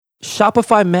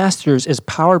Shopify Masters is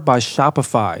powered by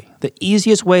Shopify, the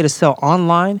easiest way to sell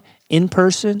online, in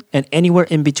person, and anywhere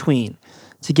in between.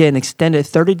 To get an extended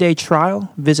 30-day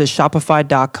trial, visit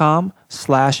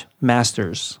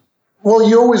shopify.com/masters. Well,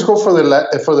 you always go for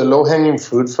the low-hanging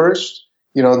fruit first.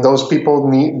 Those people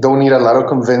don't need a lot of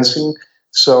convincing.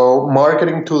 So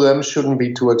marketing to them shouldn't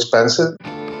be too expensive.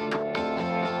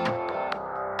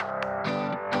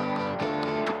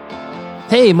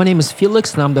 Hey, my name is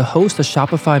Felix, and I'm the host of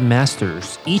Shopify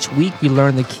Masters. Each week, we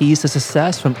learn the keys to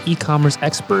success from e-commerce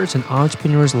experts and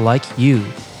entrepreneurs like you.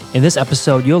 In this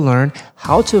episode, you'll learn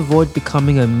how to avoid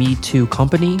becoming a Me Too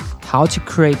company, how to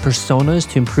create personas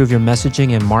to improve your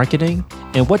messaging and marketing,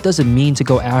 and what does it mean to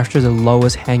go after the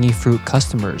lowest hanging fruit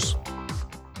customers.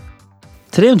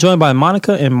 Today, I'm joined by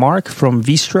Monica and Mark from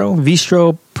Vistro.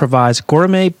 Vistro provides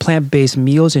gourmet, plant-based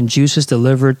meals and juices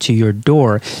delivered to your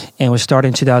door, and was started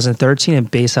in 2013 and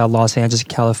based out of Los Angeles,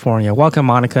 California. Welcome,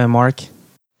 Monica and Mark.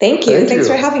 Thank you. Thanks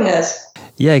for having us.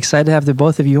 Yeah, excited to have the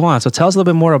both of you on. So tell us a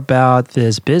little bit more about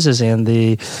this business and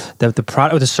the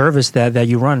product or the service that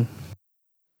you run.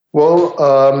 Well,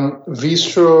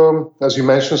 Vistro, as you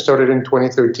mentioned, started in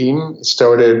 2013. It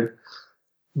started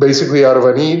basically out of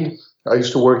a need. I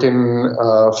used to work in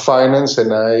finance,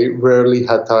 and I rarely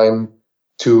had time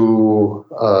to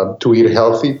eat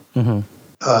healthy. Mm-hmm.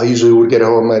 I usually would get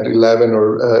home at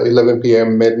 11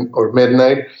 p.m.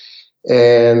 midnight,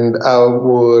 and I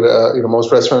would,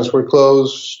 most restaurants were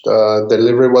closed.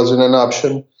 Delivery wasn't an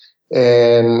option,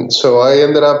 and so I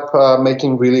ended up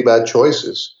making really bad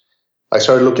choices. I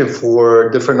started looking for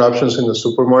different options in the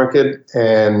supermarket,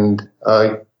 and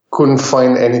I couldn't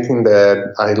find anything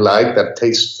that I liked, that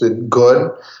tasted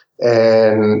good,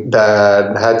 and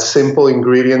that had simple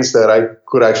ingredients that I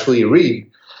could actually read.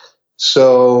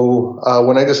 So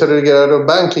when I decided to get out of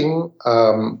banking,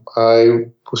 I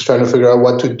was trying to figure out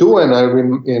what to do, and I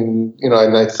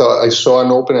thought I saw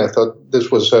an opening. I thought this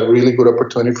was a really good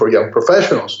opportunity for young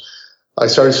professionals. I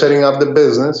started setting up the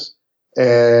business,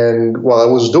 and while I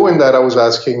was doing that, I was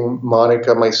asking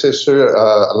Monica, my sister,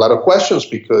 a lot of questions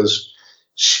because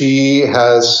she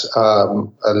has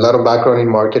a lot of background in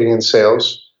marketing and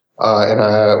sales,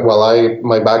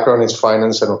 my background is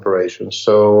finance and operations.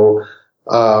 So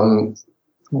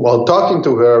while talking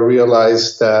to her, I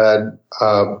realized that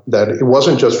it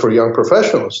wasn't just for young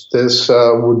professionals. This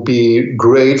would be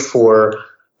great for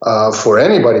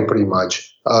anybody, pretty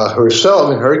much. Herself,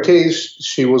 in her case,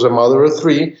 she was a mother of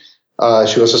three.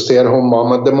 She was a stay-at-home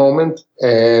mom at the moment,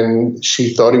 and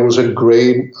she thought it was a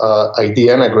great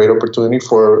idea and a great opportunity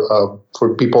for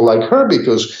people like her,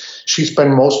 because she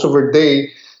spent most of her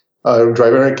day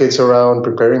driving her kids around,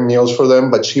 preparing meals for them,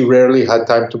 but she rarely had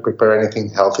time to prepare anything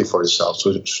healthy for herself.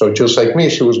 So just like me,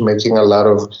 she was making a lot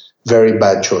of very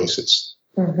bad choices.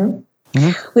 Mm-hmm.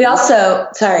 Mm-hmm. We also,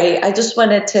 I just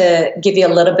wanted to give you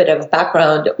a little bit of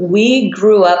background. We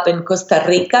grew up in Costa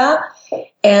Rica,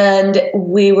 and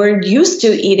we were used to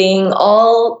eating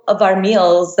all of our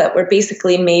meals that were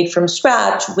basically made from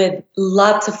scratch with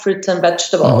lots of fruits and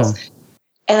vegetables. Mm-hmm.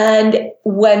 And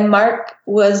when Mark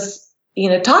was,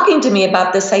 talking to me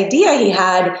about this idea he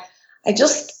had,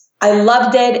 I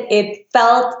loved it. It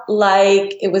felt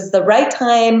like it was the right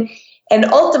time. And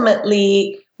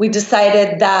ultimately, we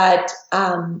decided that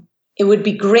it would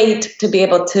be great to be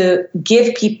able to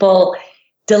give people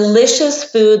delicious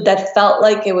food that felt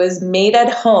like it was made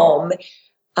at home,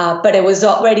 but it was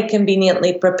already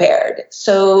conveniently prepared.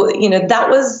 So, that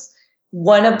was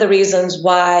one of the reasons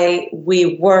why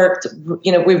we worked,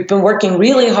 we've been working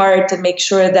really hard to make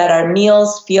sure that our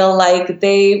meals feel like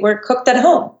they were cooked at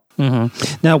home. Mm-hmm.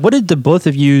 Now, what did the both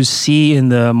of you see in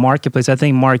the marketplace? I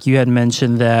think, Mark, you had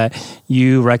mentioned that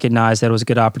you recognized that it was a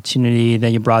good opportunity.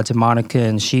 Then you brought it to Monica,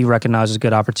 and she recognized it was a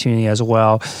good opportunity as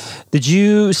well. Did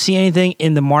you see anything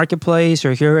in the marketplace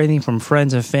or hear anything from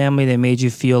friends and family that made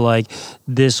you feel like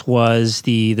this was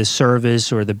the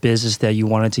service or the business that you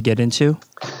wanted to get into?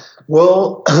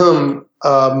 Well,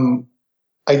 I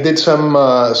did some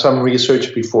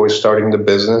research before starting the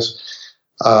business.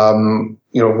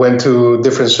 Went to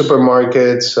different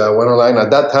supermarkets, went online.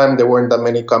 At that time, there weren't that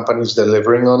many companies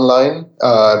delivering online,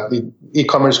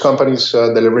 e-commerce companies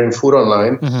delivering food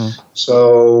online. Mm-hmm.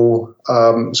 So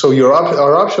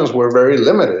our options were very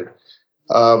limited.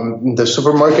 The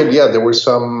supermarket, there were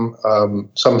some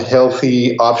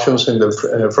healthy options in the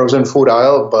frozen food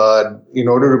aisle, but in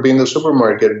order to be in the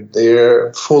supermarket,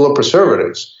 they're full of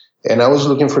preservatives. And I was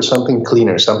looking for something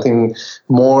cleaner, something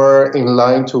more in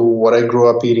line to what I grew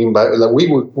up eating we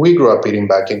grew up eating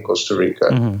back in Costa Rica.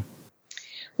 Mm-hmm.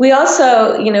 We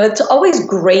also, it's always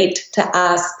great to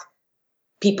ask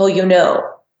people,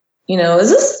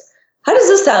 how does does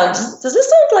this sound? Does this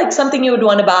sound like something you would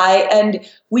want to buy? And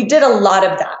we did a lot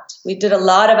of that. We did a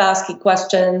lot of asking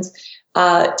questions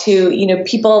to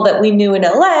people that we knew in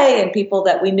LA and people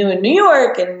that we knew in New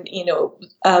York, and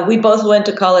we both went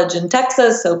to college in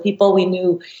Texas, so people we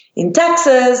knew in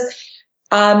Texas.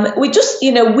 We just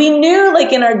we knew,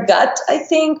 like, in our gut, I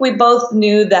think we both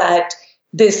knew that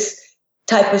this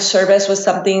type of service was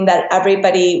something that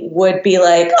everybody would be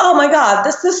like, oh my God,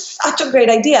 this is such a great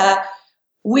idea.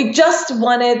 We just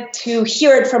wanted to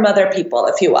hear it from other people,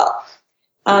 if you will.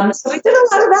 So we did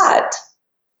a lot of that.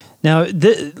 Now,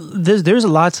 there's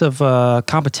lots of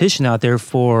competition out there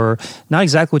for not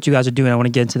exactly what you guys are doing. I want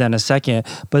to get into that in a second,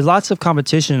 but lots of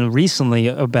competition recently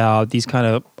about these kind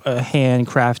of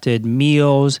handcrafted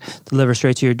meals delivered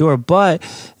straight to your door. But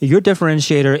your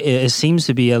differentiator, it seems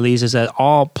to be, at least, is that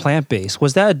all plant-based.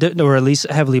 Was that, or at least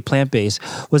heavily plant-based,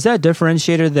 was that a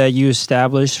differentiator that you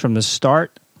established from the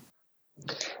start?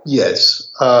 Yes.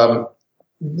 We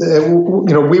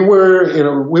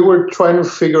were trying to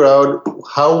figure out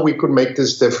how we could make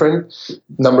this different,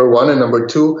 number one, and number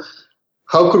two,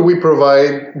 how could we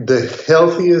provide the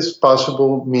healthiest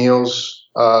possible meals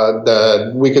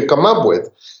that we could come up with.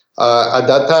 At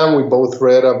that time, we both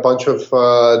read a bunch of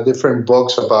different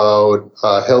books about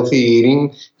healthy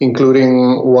eating,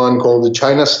 including one called the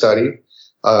China Study.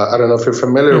 I don't know if you're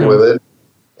familiar with it.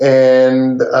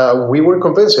 And we were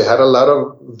convinced it had a lot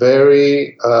of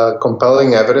very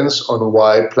compelling evidence on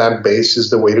why plant-based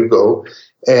is the way to go.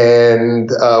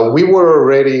 And we were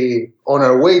already on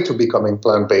our way to becoming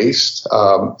plant-based.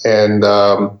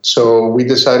 So we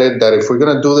decided that if we're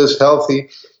going to do this healthy,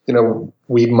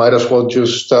 we might as well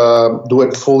just do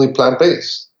it fully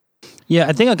plant-based. Yeah,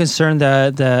 I think a concern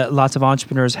that lots of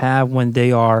entrepreneurs have when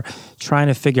they are trying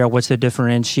to figure out what's their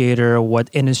differentiator, what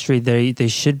industry they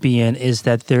should be in, is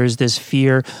that there's this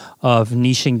fear of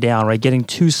niching down, right? Getting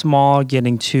too small,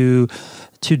 getting too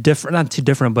different, not too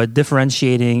different, but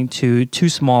differentiating too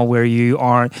small where you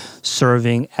aren't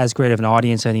serving as great of an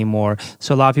audience anymore.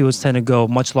 So a lot of people tend to go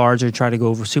much larger, try to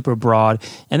go super broad,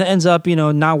 and it ends up,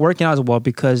 not working out as well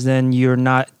because then you're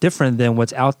not different than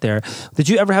what's out there. Did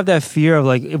you ever have that fear of,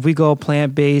 like, if we go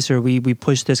plant-based or we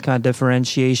push this kind of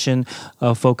differentiation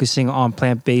of focusing on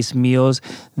plant-based meals,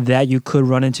 that you could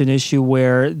run into an issue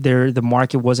where the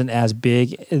market wasn't as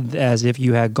big as if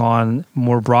you had gone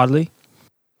more broadly?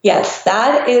 Yes,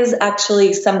 that is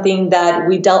actually something that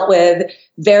we dealt with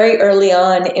very early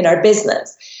on in our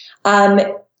business.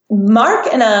 Mark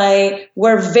and I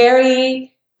were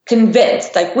very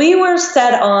convinced, like, we were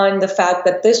set on the fact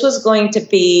that this was going to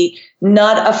be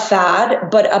not a fad,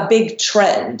 but a big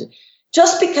trend,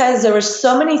 just because there were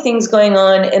so many things going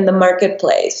on in the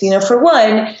marketplace. For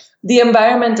one, the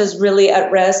environment is really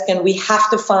at risk, and we have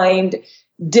to find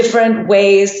different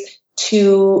ways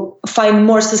to find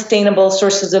more sustainable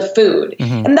sources of food.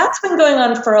 Mm-hmm. And that's been going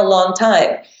on for a long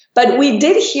time. But we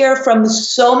did hear from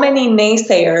so many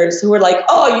naysayers who were like,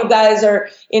 oh, you guys are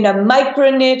in a micro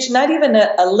niche, not even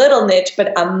a little niche,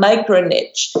 but a micro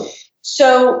niche.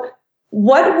 So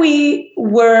what we've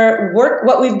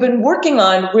been working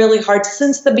on really hard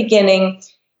since the beginning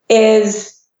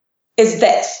is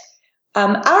this.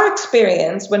 Our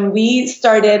experience when we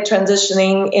started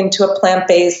transitioning into a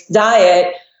plant-based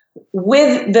diet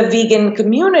with the vegan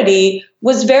community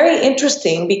was very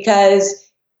interesting, because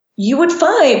you would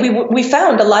find we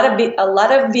found a lot of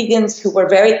vegans who were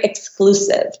very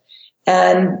exclusive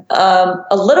and a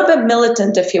little bit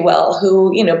militant, if you will,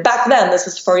 who, back then, this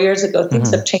is 4 years ago,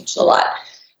 things have changed a lot.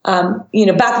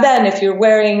 Back then, if you're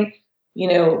wearing,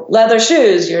 leather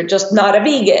shoes, you're just not a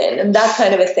vegan, and that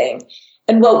kind of a thing.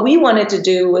 And what we wanted to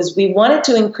do was we wanted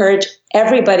to encourage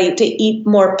everybody to eat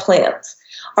more plants.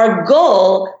 Our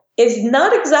goal is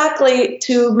not exactly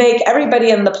to make everybody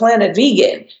on the planet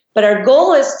vegan, but our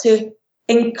goal is to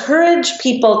encourage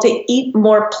people to eat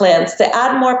more plants, to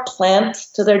add more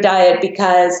plants to their diet,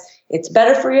 because it's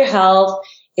better for your health,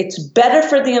 it's better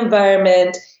for the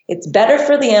environment, it's better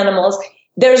for the animals.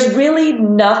 There's really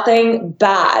nothing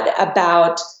bad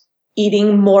about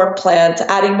eating more plants,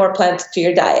 adding more plants to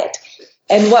your diet.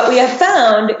 And what we have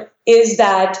found is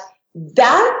that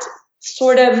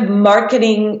sort of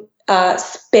marketing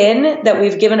spin that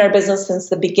we've given our business since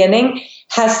the beginning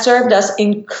has served us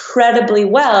incredibly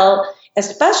well,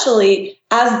 especially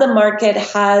as the market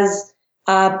has,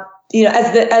 as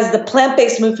the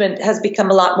plant-based movement has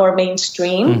become a lot more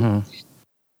mainstream.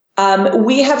 Mm-hmm.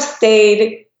 We have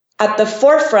stayed at the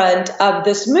forefront of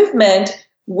this movement,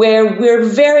 where we're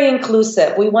very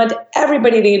inclusive. We want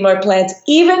everybody to eat more plants,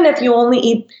 even if you only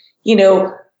eat,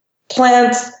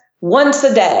 plants once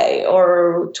a day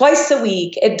or twice a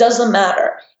week. It doesn't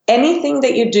matter. anything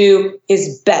that you do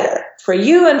is better for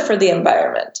you and for the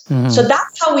environment. So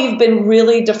that's how we've been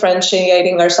really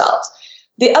differentiating ourselves.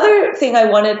 The other thing I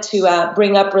wanted to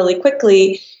bring up really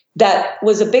quickly that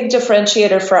was a big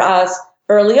differentiator for us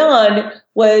early on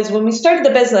was when we started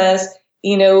the business,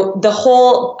 the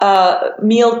whole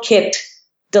meal kit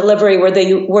delivery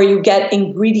where you get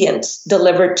ingredients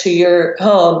delivered to your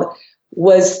home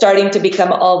was starting to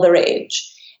become all the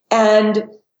rage. And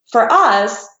for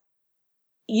us,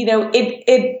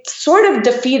 it sort of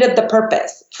defeated the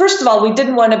purpose. First of all, we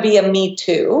didn't want to be a Me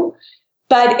Too,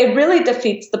 but it really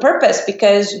defeats the purpose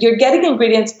because you're getting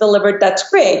ingredients delivered. That's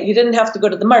great. You didn't have to go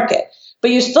to the market,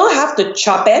 but you still have to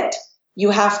chop it.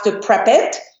 You have to prep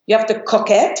it. You have to cook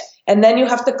it, and then you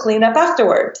have to clean up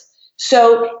afterwards.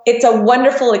 So it's a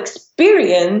wonderful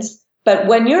experience, but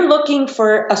when you're looking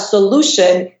for a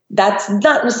solution, that's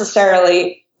not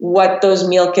necessarily what those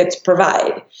meal kits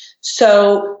provide.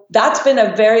 So that's been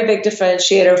a very big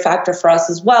differentiator factor for us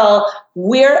as well.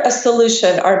 We're a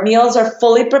solution. Our meals are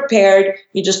fully prepared.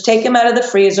 You just take them out of the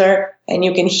freezer and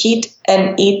you can heat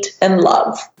and eat and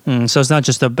love. So it's not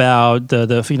just about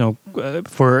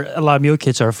for a lot of meal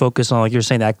kits are focused on, like you're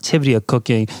saying, the activity of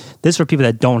cooking. This is for people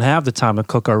that don't have the time to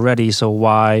cook already. So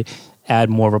why add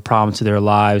more of a problem to their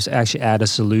lives? Actually add a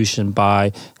solution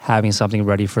by having something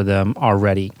ready for them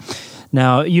already.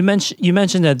 Now, you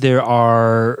mentioned that there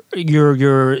are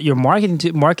you're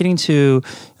marketing to,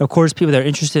 of course, people that are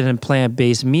interested in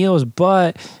plant-based meals,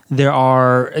 but there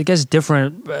are, I guess,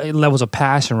 different levels of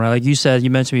passion, right? Like you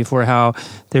mentioned before how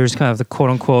there's kind of the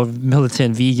quote-unquote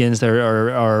militant vegans that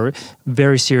are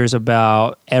very serious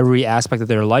about every aspect of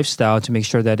their lifestyle to make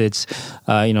sure that it's,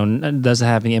 doesn't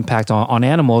have any impact on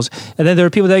animals. And then there are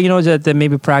people that, that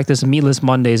maybe practice meatless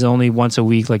Mondays only once a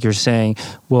week, like you're saying,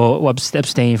 will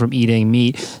abstain from eating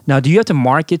meat. Now, do you have to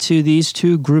market to these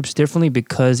two groups differently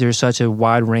because there's such a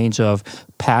wide range of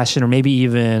passion or maybe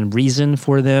even reason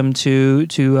for them to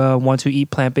want to eat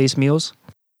plant-based meals?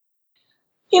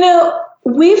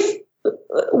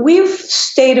 We've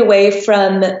stayed away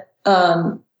from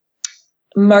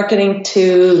marketing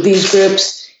to these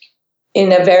groups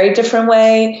in a very different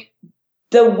way.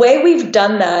 The way we've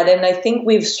done that, and I think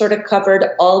we've sort of covered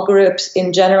all groups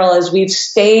in general, is we've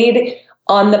stayed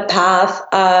on the path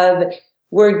of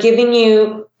we're giving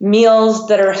you meals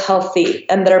that are healthy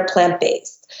and that are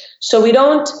plant-based. So we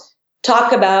don't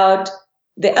talk about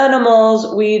the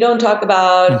animals. We don't talk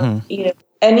about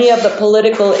any of the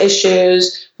political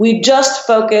issues. We just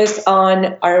focus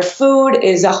on our food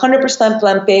is 100%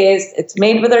 plant-based. It's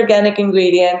made with organic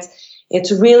ingredients.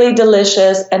 It's really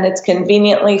delicious, and it's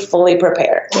conveniently fully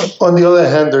prepared. On the other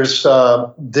hand, there's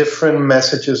different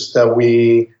messages that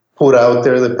we put out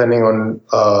there depending on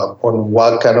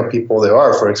what kind of people there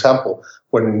are. For example,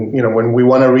 when we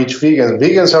want to reach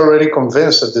vegans are already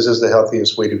convinced that this is the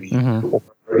healthiest way to eat,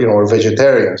 or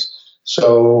vegetarians.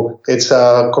 So it's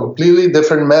a completely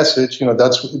different message.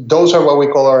 Those are what we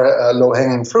call our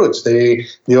low-hanging fruits. They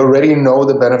already know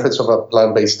the benefits of a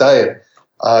plant-based diet.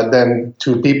 Then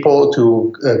to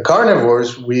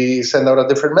carnivores, we send out a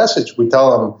different message. We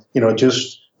tell them,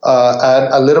 just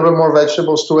add a little bit more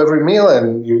vegetables to every meal,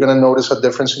 and you're going to notice a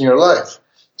difference in your life.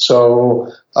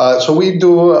 So we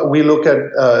look at,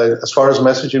 as far as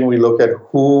messaging, we look at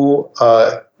who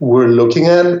we're looking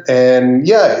at, and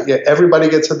everybody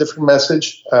gets a different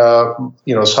message. Some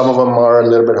of them are a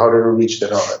little bit harder to reach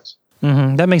than others.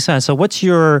 Mm-hmm. That makes sense. So what's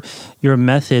your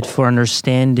method for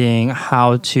understanding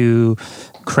how to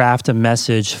craft a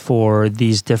message for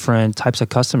these different types of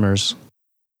customers?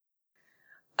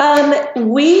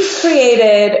 We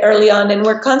created early on, and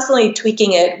we're constantly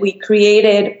tweaking it, we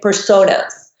created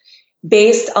personas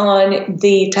based on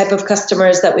the type of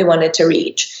customers that we wanted to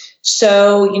reach.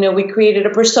 So, we created a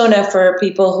persona for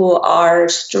people who are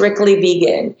strictly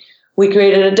vegan. We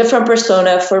created a different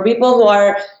persona for people who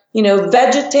are,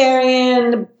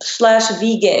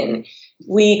 vegetarian/vegan.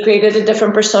 We created a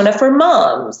different persona for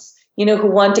moms, who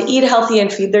want to eat healthy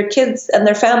and feed their kids and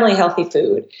their family healthy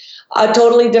food. A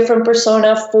totally different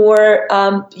persona for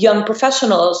young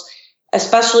professionals,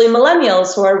 especially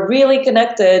millennials, who are really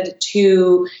connected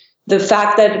to the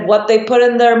fact that what they put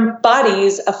in their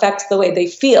bodies affects the way they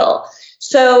feel.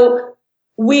 So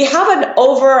we have an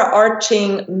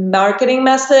overarching marketing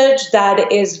message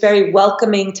that is very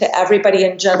welcoming to everybody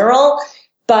in general,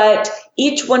 but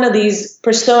each one of these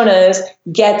personas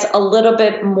gets a little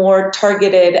bit more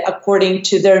targeted according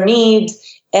to their needs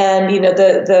and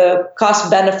the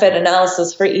cost-benefit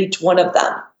analysis for each one of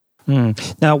them.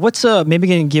 Now, what's maybe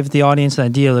going to give the audience an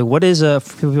idea, like what is for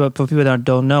people that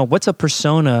don't know, what's a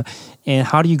persona and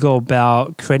how do you go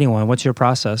about creating one? What's your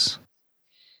process?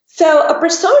 So a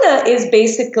persona is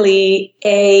basically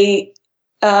it's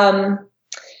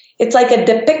like a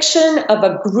depiction of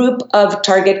a group of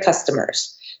target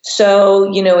customers.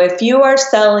 So, if you are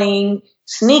selling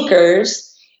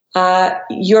sneakers,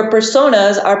 your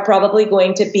personas are probably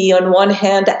going to be, on one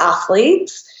hand,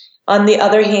 athletes. On the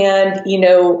other hand,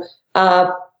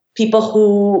 people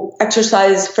who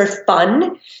exercise for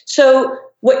fun. So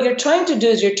what you're trying to do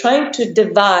is you're trying to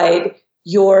divide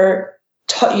your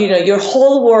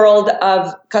whole world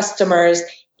of customers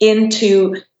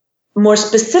into more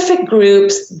specific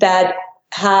groups that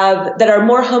are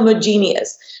more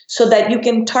homogeneous, so that you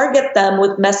can target them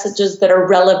with messages that are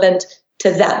relevant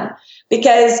to them.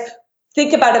 Because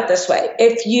think about it this way: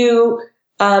 if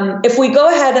we go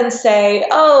ahead and say,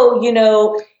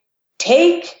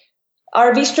 take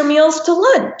our Vistra meals to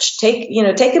lunch, take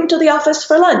them to the office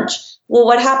for lunch. Well,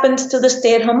 what happens to the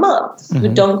stay-at-home moms who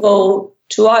don't go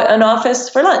to an office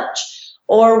for lunch?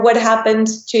 Or what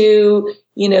happens to,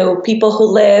 people who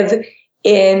live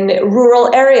in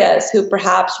rural areas who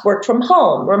perhaps work from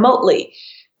home remotely?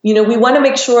 We want to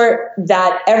make sure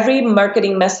that every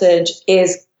marketing message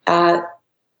is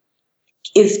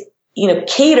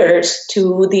caters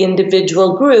to the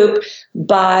individual group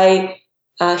by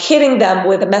hitting them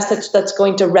with a message that's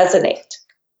going to resonate.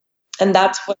 And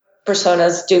that's what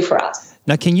personas do for us.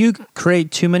 Now, can you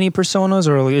create too many personas,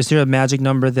 or is there a magic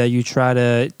number that you try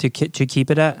to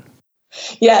keep it at?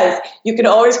 Yes, you can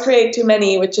always create too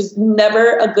many, which is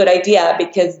never a good idea,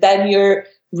 because then you're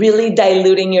really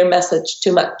diluting your message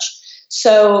too much.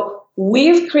 So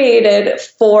we've created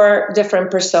 4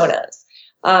 different personas.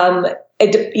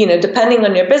 Depending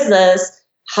on your business,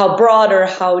 how broad or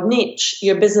how niche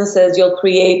your business is, you'll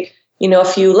create, a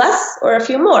few less or a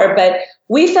few more. But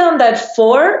we found that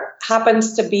 4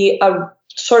 happens to be a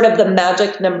sort of the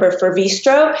magic number for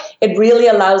Vistro. It really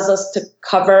allows us to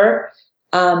cover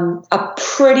a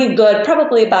pretty good,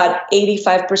 probably about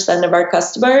 85% of our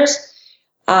customers.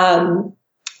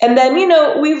 And then,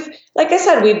 like I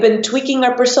said, we've been tweaking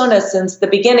our personas since the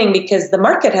beginning because the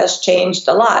market has changed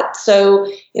a lot.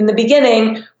 So in the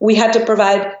beginning, we had to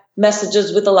provide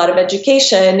messages with a lot of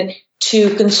education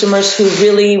to consumers who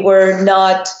really were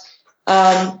not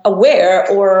aware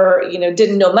or,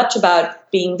 didn't know much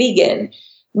about being vegan.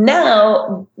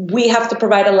 Now we have to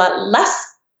provide a lot less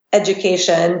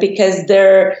education because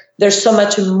there's so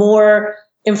much more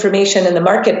information in the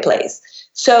marketplace.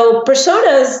 So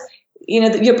personas,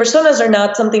 your personas are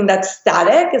not something that's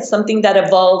static. It's something that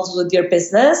evolves with your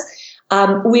business.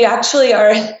 We actually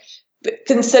are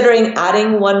considering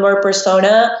adding one more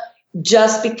persona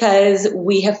just because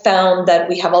we have found that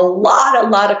we have a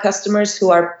lot of customers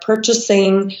who are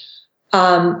purchasing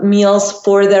meals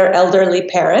for their elderly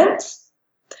parents.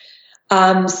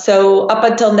 So up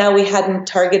until now, we hadn't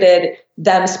targeted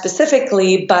them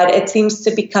specifically, but it seems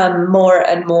to become more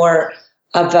and more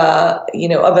of a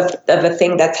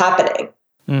thing that's happening.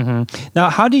 Mm-hmm. Now,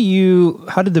 how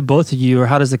did the both of you, or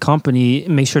how does the company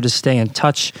make sure to stay in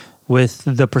touch with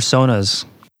the personas?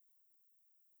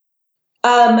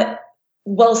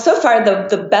 Well, so far,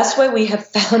 the best way we have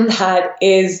found that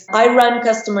is I run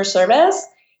customer service,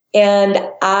 and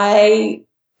I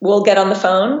will get on the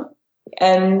phone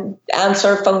and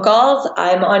answer phone calls.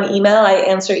 I'm on email. I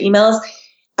answer emails.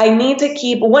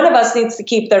 One of us needs to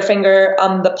keep their finger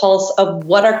on the pulse of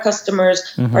what our customers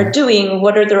are doing,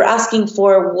 what are they asking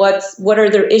for, what are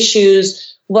their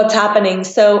issues, what's happening.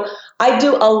 So I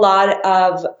do a lot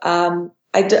of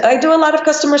I do a lot of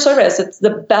customer service. It's the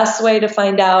best way to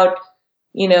find out,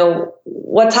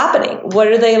 what's happening. What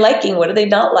are they liking? What are they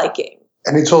not liking?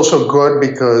 And it's also good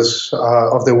because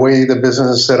of the way the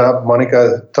business is set up.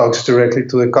 Monica talks directly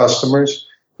to the customers.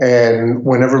 And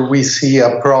whenever we see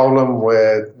a problem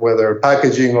with whether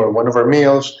packaging or one of our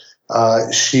meals,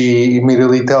 she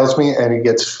immediately tells me, and it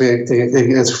gets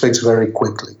fixed very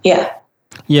quickly. Yeah.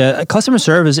 Yeah, customer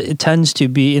service, it tends to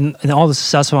be, in all the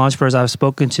successful entrepreneurs I've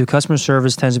spoken to, customer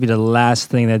service tends to be the last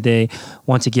thing that they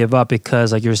want to give up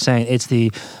because, like you're saying, it's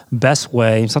the best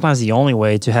way, sometimes the only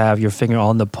way to have your finger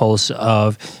on the pulse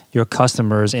of your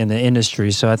customers in the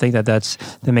industry. So I think that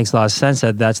makes a lot of sense,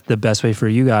 that that's the best way for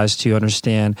you guys to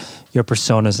understand your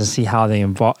personas and see how they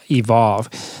evolve.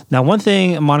 Now, one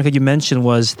thing, Monica, you mentioned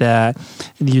was that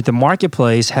the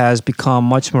marketplace has become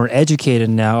much more educated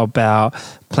now about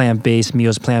plant-based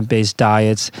meals, plant-based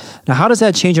diets. Now, how does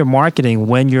that change your marketing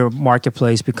when your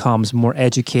marketplace becomes more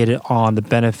educated on the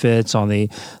benefits, on the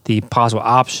possible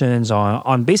options,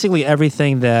 on basically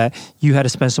everything that you had to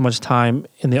spend so much time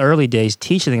in the early days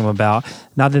teaching them about?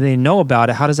 Now that they know about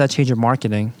it, how does that change your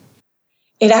marketing?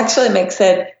 It actually makes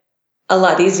it a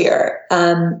lot easier.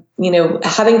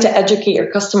 Having to educate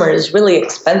your customer is really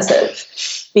expensive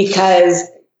because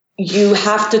you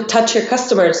have to touch your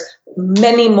customers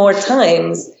many more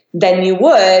times than you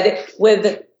would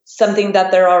with something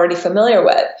that they're already familiar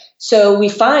with. So we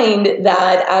find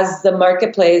that as the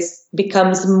marketplace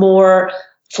becomes more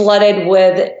flooded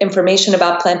with information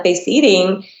about plant-based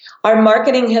eating, our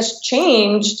marketing has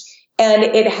changed and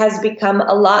it has become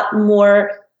a lot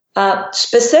more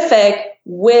specific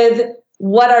with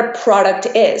what our product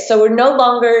is. So we're no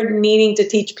longer needing to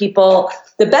teach people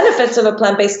the benefits of a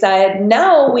plant-based diet.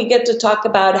 Now we get to talk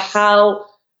about how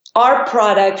our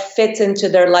product fits into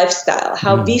their lifestyle,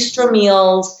 how Vistro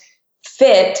meals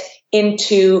fit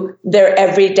into their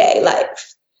everyday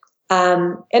life.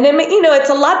 And it's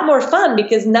a lot more fun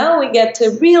because now we get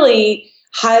to really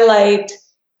highlight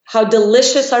how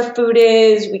delicious our food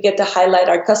is. We get to highlight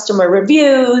our customer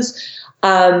reviews.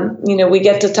 We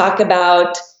get to talk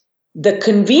about the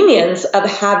convenience of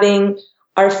having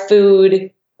our food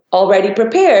already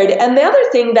prepared. And the other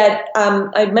thing that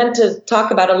I meant to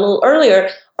talk about a little earlier,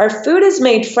 our food is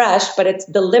made fresh, but it's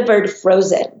delivered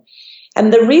frozen.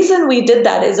 And the reason we did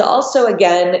that is also,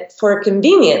 again, for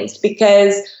convenience,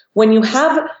 because when you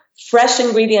have fresh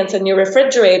ingredients in your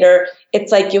refrigerator,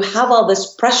 it's like you have all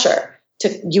this pressure.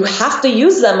 You have to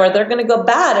use them or they're going to go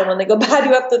bad. And when they go bad,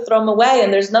 you have to throw them away.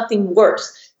 And there's nothing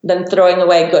worse than throwing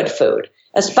away good food,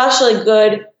 especially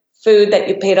good food that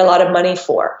you paid a lot of money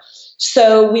for.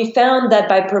 So we found that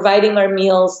by providing our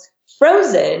meals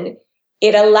frozen,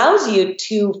 it allows you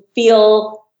to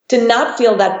not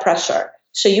feel that pressure.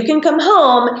 So you can come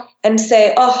home and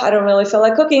say, oh, I don't really feel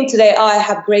like cooking today. Oh, I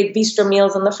have great Vistro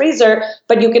meals in the freezer.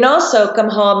 But you can also come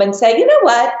home and say, you know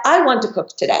what? I want to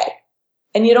cook today.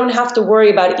 And you don't have to worry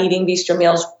about eating Vistro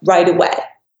meals right away.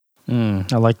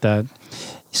 I like that.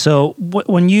 So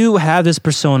when you have this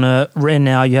persona written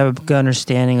out, you have a good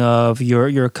understanding of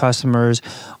your customers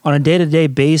on a day-to-day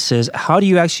basis. How do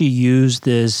you actually use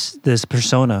this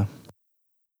persona?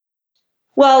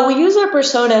 Well, we use our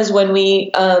personas when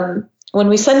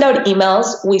we send out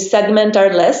emails. We segment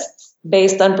our lists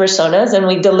based on personas, and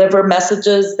we deliver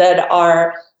messages that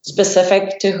are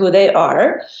specific to who they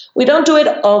are. We don't do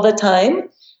it all the time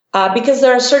because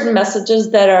there are certain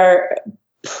messages that are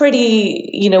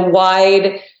pretty,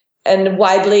 wide and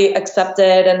widely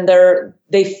accepted, and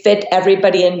they fit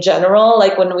everybody in general.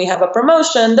 Like when we have a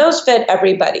promotion, those fit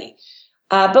everybody.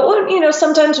 But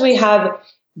sometimes we have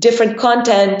different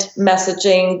content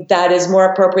messaging that is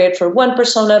more appropriate for one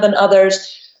persona than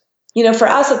others. For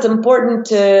us, it's important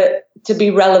to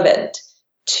be relevant,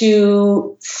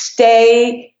 to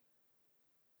stay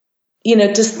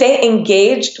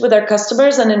engaged with our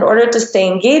customers. And in order to stay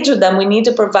engaged with them, we need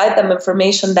to provide them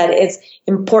information that is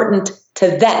important to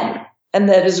them and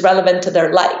that is relevant to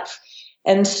their life.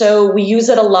 And so we use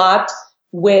it a lot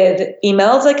with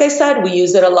emails, like I said. We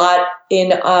use it a lot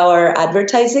in our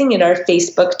advertising, in our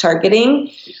Facebook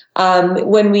targeting.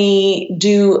 When we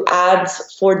do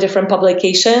ads for different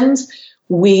publications,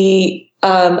 we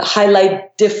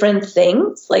highlight different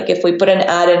things. Like if we put an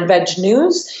ad in Veg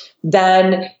News,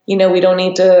 then we don't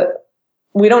need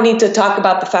to talk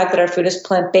about the fact that our food is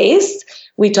plant-based.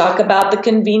 We talk about the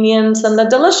convenience and the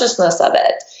deliciousness of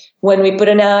it. When we put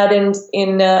an ad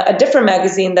in a different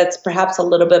magazine that's perhaps a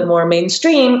little bit more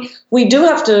mainstream, we do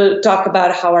have to talk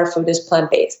about how our food is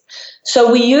plant-based.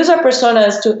 So we use our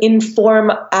personas to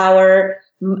inform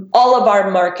all of our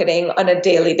marketing on a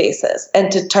daily basis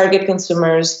and to target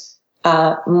consumers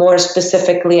more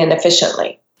specifically and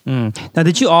efficiently. Now,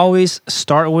 did you always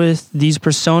start with these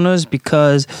personas?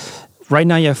 Because right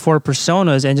now you have 4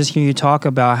 personas, and just hearing you talk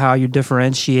about how you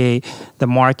differentiate the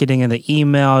marketing and the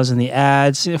emails and the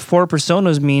ads. 4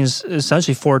 personas means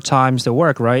essentially 4 times the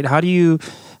work, right? How did you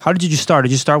start?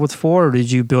 Did you start with 4, or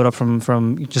did you build up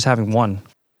from just having 1?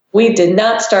 We did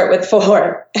not start with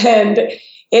 4, and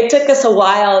it took us a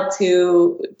while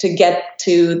to get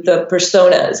to the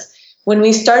personas. When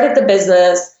we started the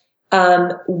business,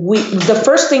 the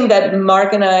first thing that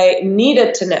Mark and I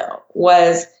needed to know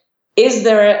was, is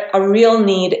there a real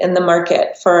need in the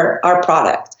market for our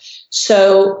product?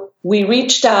 So we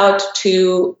reached out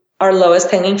to our lowest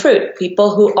hanging fruit,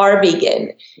 people who are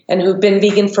vegan and who've been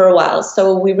vegan for a while.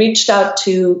 So we reached out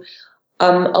to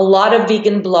a lot of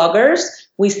vegan bloggers.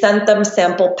 We sent them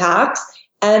sample packs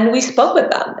and we spoke with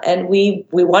them, and we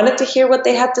wanted to hear what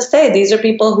they had to say. These are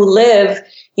people who live,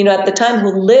 at the time,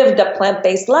 who lived a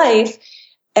plant-based life.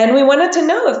 And we wanted to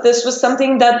know if this was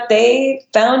something that they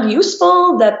found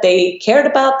useful, that they cared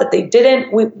about, that they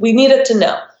didn't. We needed to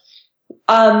know.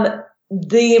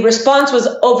 The response was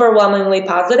overwhelmingly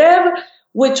positive,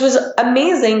 which was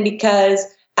amazing because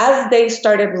as they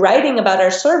started writing about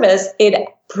our service, it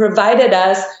provided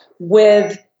us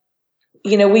with,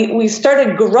 we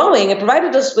started growing. It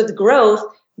provided us with growth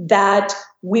that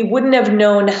we wouldn't have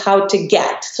known how to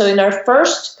get. So in our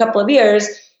first couple of years,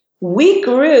 we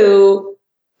grew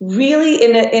really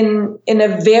in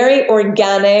a very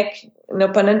organic, no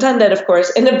pun intended, of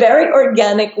course, in a very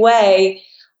organic way,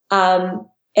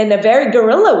 in a very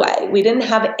guerrilla way. We didn't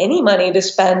have any money to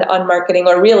spend on marketing,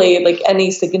 or really like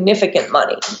any significant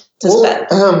money to spend.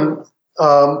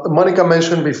 Monica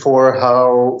mentioned before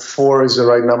how 4 is the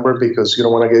right number because you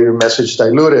don't want to get your message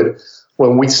diluted.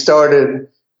 When we started,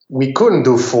 we couldn't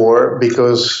do 4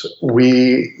 because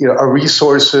our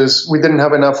resources, we didn't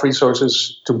have enough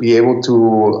resources to be able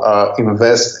to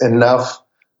invest enough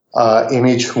in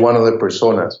each one of the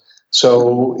personas.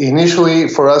 So initially,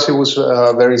 for us, it was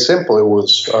very simple. It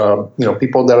was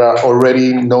people that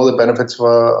already know the benefits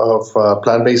of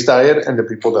plant-based diet and the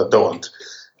people that don't.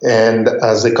 And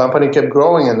as the company kept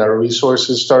growing and our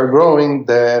resources started growing,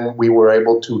 then we were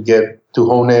able to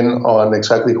hone in on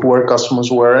exactly who our customers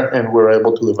were, and we were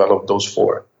able to develop those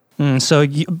 4. So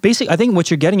basically, I think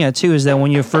what you're getting at too is that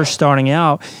when you're first starting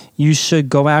out, you should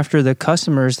go after the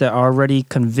customers that are already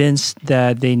convinced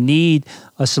that they need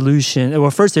a solution.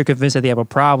 Well, first they're convinced that they have a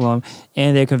problem,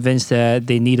 and they're convinced that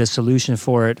they need a solution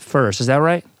for it first. Is that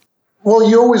right? Well,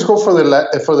 you always go for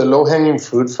the low-hanging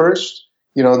fruit first.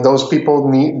 Those people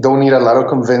don't need a lot of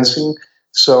convincing.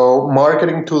 So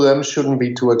marketing to them shouldn't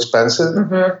be too expensive.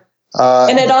 Mm-hmm.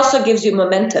 And it also gives you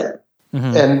momentum.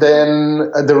 Mm-hmm. And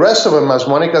then the rest of them, as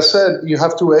Monica said, you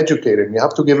have to educate them. You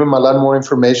have to give them a lot more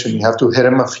information. You have to hit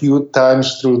them a few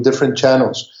times through different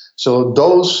channels. So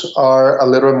those are a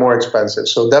little more expensive.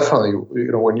 So definitely,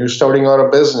 when you're starting out a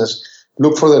business,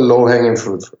 look for the low-hanging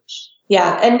fruit first.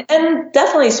 Yeah, and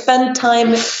definitely spend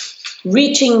time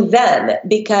reaching them,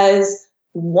 because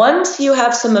once you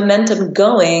have some momentum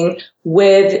going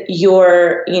with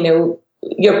your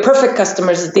perfect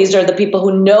customers, these are the people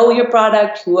who know your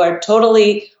product, who are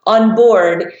totally on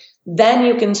board, then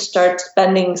you can start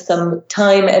spending some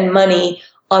time and money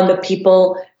on the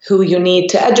people who you need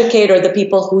to educate, or the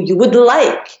people who you would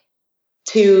like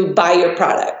to buy your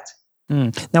product.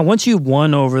 Now, once you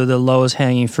won over the lowest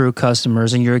hanging fruit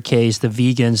customers, in your case, the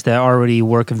vegans that already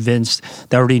were convinced,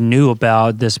 that already knew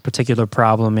about this particular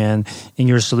problem and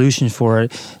your solution for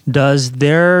it, does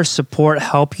their support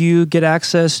help you get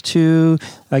access to,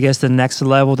 I guess, the next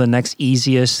level, the next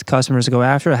easiest customers to go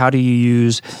after? How do you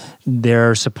use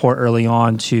their support early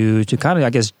on to kind of, I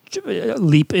guess,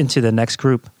 leap into the next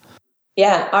group?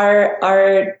 Yeah,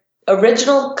 our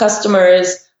original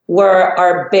customers were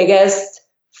our biggest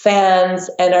fans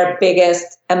and our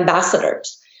biggest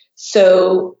ambassadors.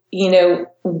 So,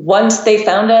 once they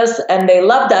found us and they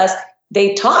loved us,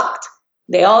 they talked.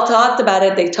 They all talked about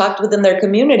it. They talked within their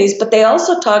communities, but they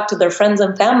also talked to their friends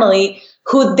and family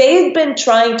who they've been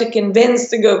trying to convince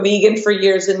to go vegan for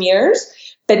years and years.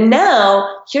 But now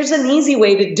here's an easy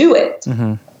way to do it.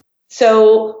 Mm-hmm.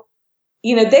 So,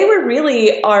 they were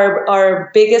really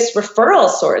our biggest referral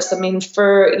source. I mean,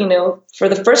 for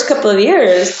the first couple of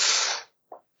years,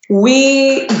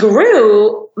 we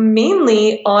grew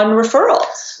mainly on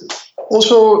referrals.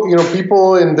 Also,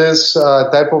 people in this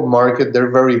type of market,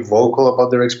 they're very vocal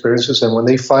about their experiences. And when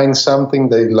they find something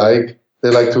they like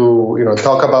to,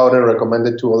 talk about it, recommend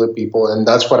it to other people. And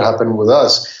that's what happened with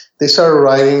us. They started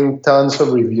writing tons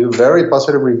of reviews, very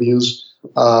positive reviews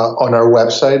on our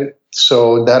website.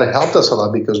 So that helped us a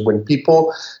lot, because when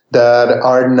people that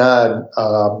are not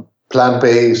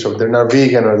plant-based, or they're not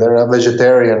vegan, or they're not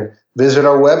vegetarian, visit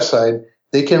our website,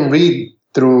 they can read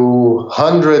through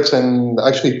hundreds and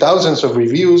actually thousands of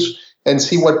reviews and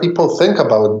see what people think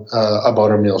about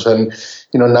our meals. And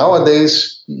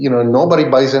nowadays, nobody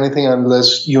buys anything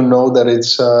unless that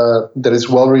it's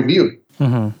well reviewed.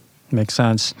 Mm-hmm. Makes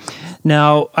sense.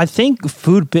 Now, I think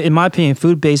in my opinion,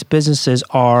 food-based businesses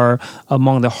are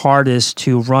among the hardest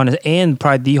to run and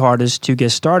probably the hardest to get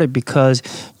started, because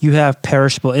you have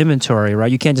perishable inventory, right?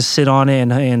 You can't just sit on it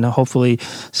and hopefully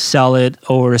sell it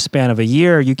over a span of a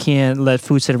year. You can't let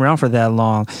food sit around for that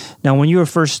long. Now, when you were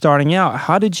first starting out,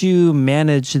 how did you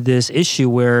manage this issue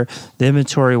where the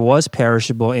inventory was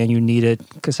perishable and you needed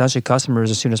essentially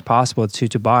customers as soon as possible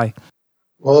to buy?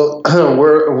 Well,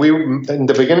 we in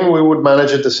the beginning, we would manage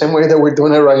it the same way that we're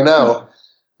doing it right now.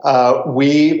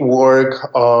 We work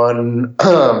on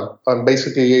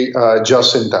basically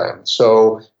just in time.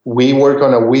 So we work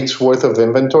on a week's worth of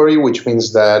inventory, which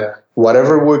means that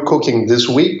whatever we're cooking this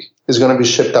week is going to be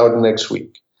shipped out next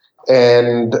week.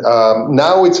 And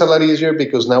now it's a lot easier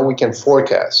because now we can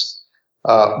forecast.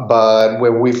 But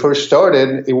when we first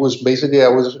started, it was basically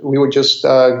we were just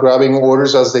grabbing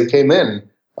orders as they came in.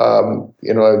 And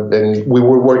we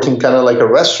were working kind of like a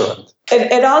restaurant.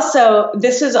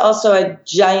 This is also a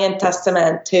giant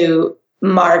testament to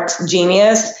Mark's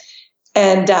genius.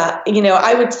 And,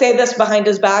 I would say this behind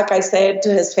his back. I say it to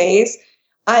his face.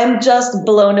 I'm just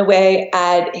blown away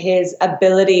at his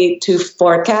ability to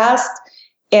forecast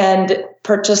and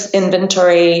purchase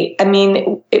inventory. I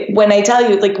mean, when I tell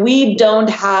you, like, we don't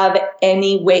have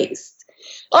any waste.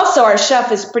 Also, our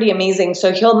chef is pretty amazing.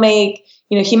 So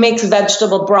he makes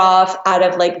vegetable broth out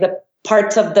of like the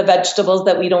parts of the vegetables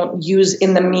that we don't use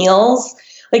in the meals.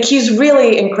 Like, he's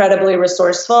really incredibly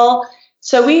resourceful.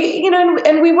 So we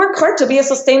work hard to be a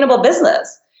sustainable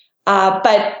business.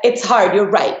 But it's hard. You're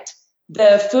right.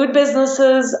 The food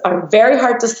businesses are very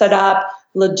hard to set up.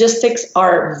 Logistics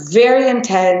are very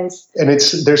intense. And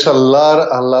there's a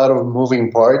lot of moving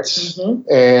parts. Mm-hmm.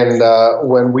 And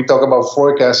when we talk about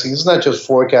forecasting, it's not just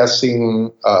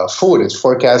forecasting food. It's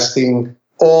forecasting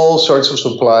all sorts of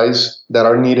supplies that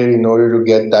are needed in order to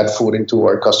get that food into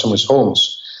our customers'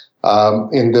 homes.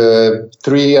 In the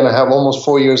 3.5, almost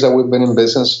 4 years that we've been in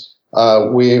business,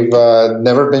 we've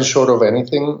never been short of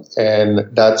anything, and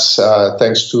that's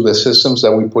thanks to the systems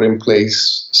that we put in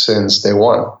place since day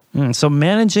one. So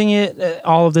managing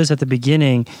all of this at the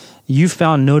beginning, you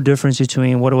found no difference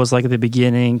between what it was like at the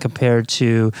beginning compared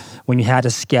to when you had to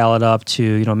scale it up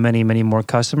to many, many more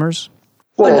customers?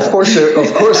 Well, of course there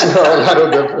are a lot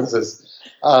of differences.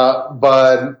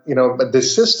 But the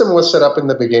system was set up in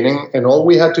the beginning, and all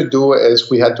we had to do is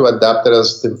we had to adapt it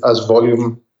as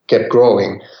volume kept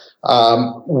growing.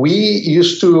 We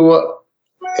used to,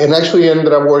 and actually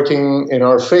ended up working in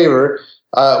our favor.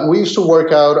 We used to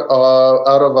work out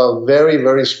of a very,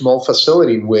 very small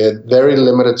facility with very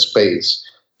limited space.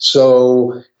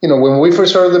 So, when we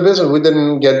first started the business, we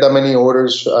didn't get that many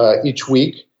orders each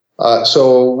week.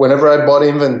 So whenever I bought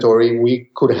inventory, we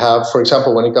could have, for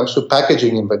example, when it comes to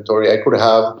packaging inventory, I could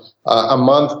have a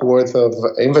month worth of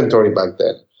inventory back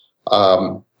then.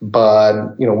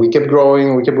 But we kept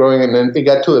growing, and then it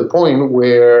got to the point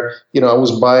where, I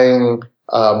was buying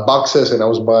boxes and I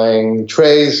was buying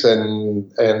trays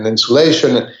and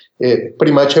insulation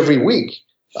pretty much every week,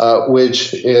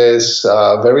 which is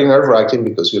very nerve-wracking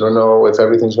because you don't know if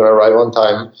everything's going to arrive on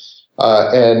time.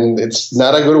 And it's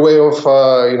not a good way of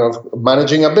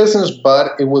managing a business,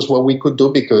 but it was what we could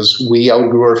do because we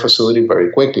outgrew our facility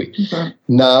very quickly. Mm-hmm.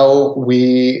 Now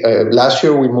last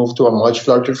year we moved to a much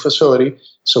larger facility,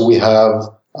 so we have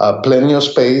plenty of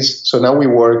space. So now we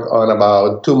work on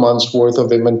about 2 months worth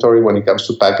of inventory when it comes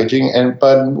to packaging,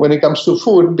 but when it comes to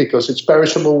food, because it's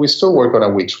perishable, we still work on a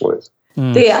week's worth.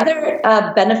 Mm. The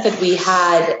other benefit we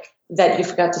had that you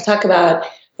forgot to talk about.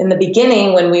 In the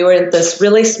beginning, when we were in this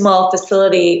really small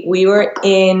facility, we were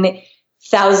in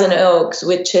Thousand Oaks,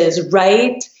 which is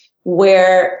right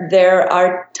where there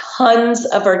are tons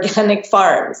of organic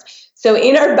farms. So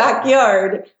in our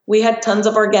backyard, we had tons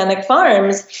of organic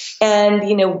farms. And,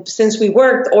 since we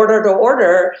worked order to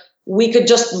order, we could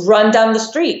just run down the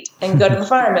street and go to the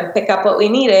farm and pick up what we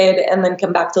needed and then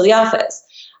come back to the office.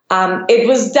 It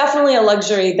was definitely a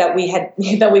luxury that we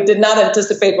did not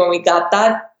anticipate when we got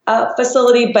that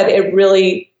facility, but it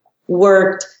really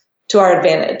worked to our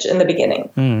advantage in the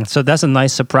beginning. So that's a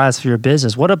nice surprise for your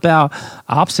business. What about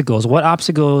obstacles? What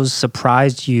obstacles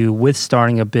surprised you with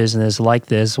starting a business like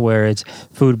this, where it's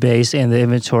food-based and the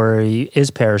inventory is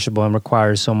perishable and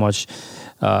requires so much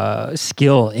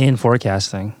skill in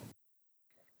forecasting?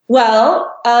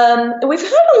 Well, we've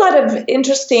had a lot of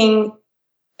interesting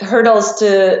hurdles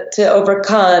to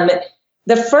overcome.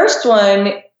 The first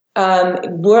one,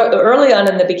 early on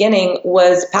in the beginning,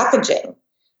 was packaging.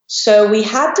 So we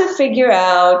had to figure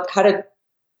out how to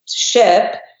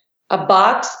ship a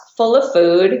box full of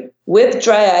food with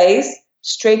dry ice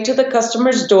straight to the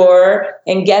customer's door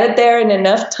and get it there in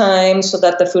enough time so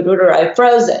that the food would arrive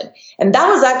frozen. And that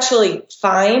was actually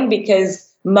fine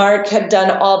because Mark had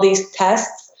done all these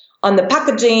tests on the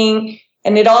packaging,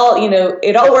 and it all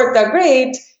worked out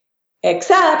great,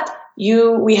 except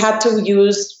we had to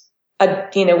use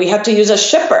a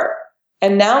shipper,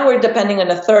 and now we're depending on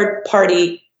a third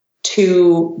party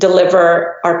to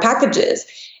deliver our packages.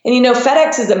 And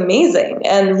FedEx is amazing,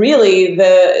 and really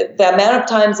the amount of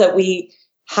times that we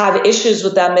have issues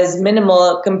with them is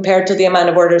minimal compared to the amount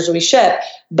of orders we ship.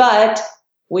 But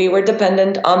we were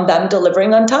dependent on them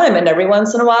delivering on time, and every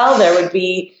once in a while there would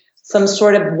be some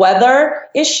sort of weather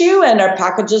issue and our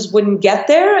packages wouldn't get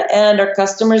there and our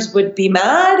customers would be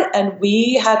mad, and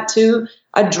we had to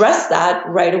address that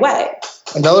right away.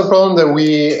 Another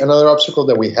obstacle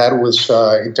that we had was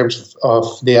in terms of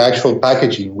the actual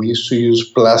packaging. We used to use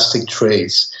plastic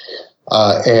trays,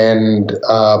 and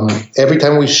every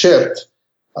time we shipped,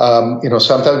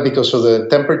 sometimes because of the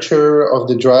temperature of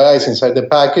the dry ice inside the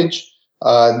package,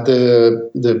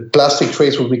 the plastic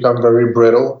trays would become very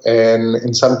brittle, and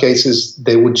in some cases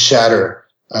they would shatter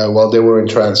while they were in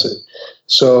transit.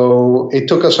 So it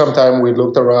took us some time. We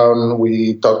looked around,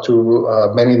 we talked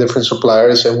to many different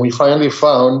suppliers, and we finally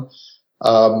found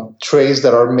trays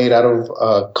that are made out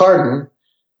of carton,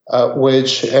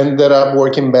 which ended up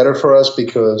working better for us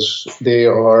because they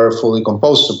are fully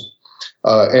compostable.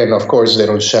 And of course, they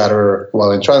don't shatter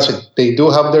while in transit. They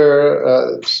do have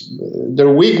their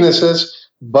weaknesses,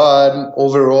 but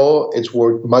overall, it's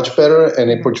worked much better, and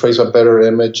it portrays a better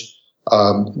image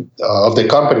of the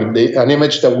company, an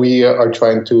image that we are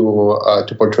trying to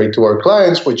portray to our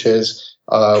clients, which is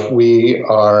we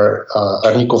are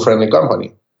an eco-friendly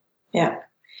company. Yeah.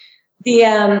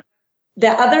 The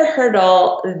other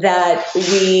hurdle that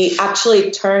we actually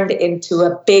turned into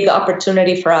a big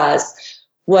opportunity for us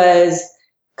was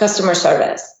customer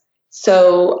service.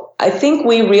 So I think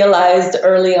we realized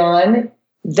early on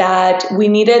that we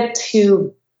needed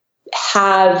to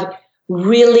have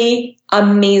really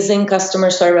amazing customer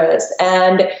service.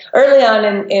 And early on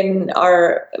in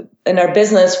our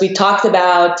business, we talked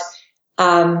about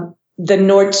the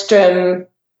Nordstrom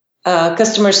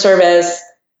customer service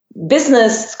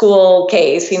business school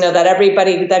case, that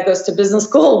everybody that goes to business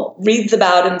school reads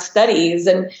about and studies.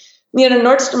 And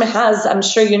Nordstrom has, I'm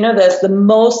sure you know this, the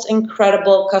most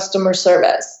incredible customer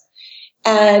service.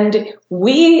 And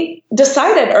we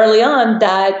decided early on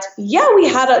that, we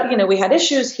had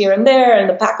issues here and there, and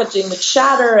the packaging would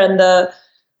shatter and the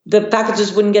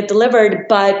packages wouldn't get delivered.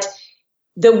 But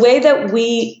the way that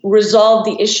we resolved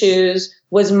the issues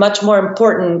was much more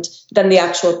important than the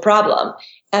actual problem.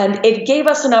 And it gave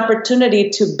us an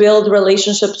opportunity to build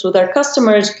relationships with our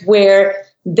customers where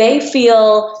they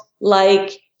feel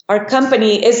like our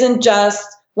company isn't just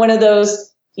one of those,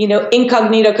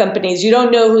 incognito companies. You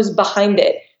don't know who's behind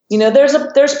it.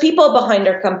 There's people behind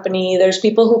our company. There's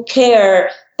people who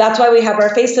care. That's why we have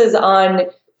our faces on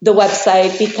the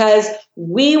website, because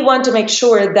we want to make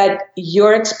sure that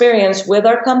your experience with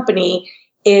our company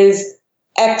is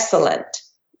excellent.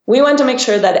 We want to make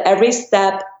sure that every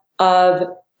step of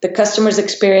the customer's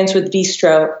experience with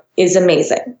Vistro is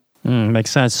amazing. Makes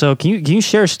sense. So can you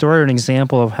share a story or an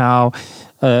example of how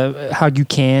you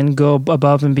can go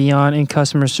above and beyond in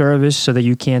customer service so that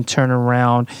you can turn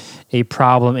around a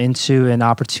problem into an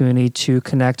opportunity to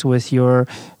connect with your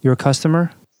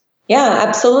customer? Yeah,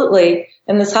 absolutely.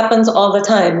 And this happens all the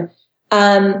time.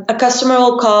 A customer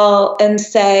will call and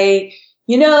say,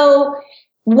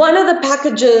 one of the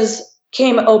packages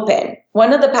came open.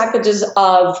 One of the packages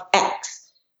of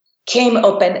X came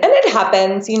open. And it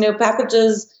happens,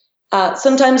 packages.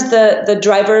 Sometimes the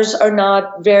drivers are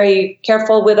not very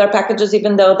careful with our packages,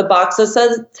 even though the boxes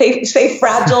say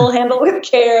fragile, handle with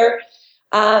care.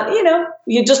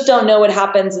 You just don't know what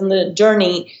happens in the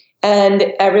journey.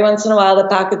 And every once in a while,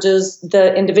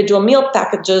 the individual meal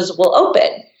packages will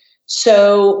open.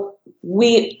 So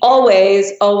we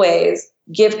always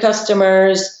give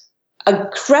customers a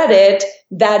credit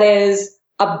that is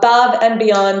above and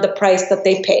beyond the price that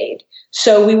they paid.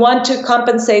 So we want to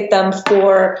compensate them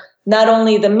for not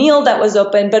only the meal that was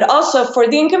open, but also for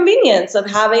the inconvenience of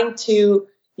having to,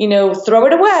 throw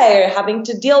it away, or having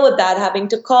to deal with that, having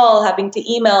to call, having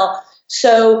to email.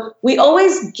 So we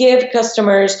always give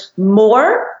customers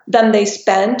more than they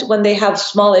spent when they have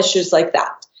small issues like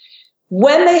that.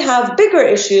 When they have bigger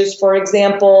issues, for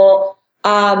example,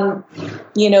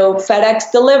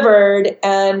 FedEx delivered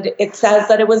and it says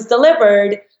that it was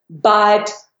delivered,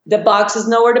 but the box is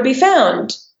nowhere to be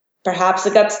found. Perhaps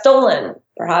it got stolen.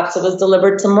 Perhaps it was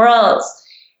delivered somewhere else.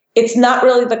 It's not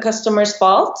really the customer's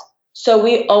fault. So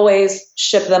we always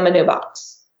ship them a new box.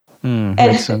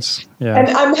 Makes sense. Yeah. And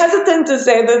I'm hesitant to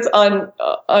say this on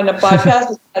a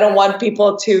podcast. I don't want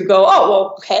people to go, oh,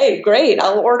 well, hey, great.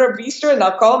 I'll order Vistro and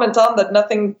I'll call them and tell them that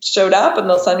nothing showed up and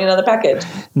they'll send me another package.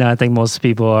 No, I think most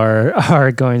people are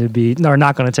not going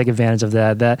to take advantage of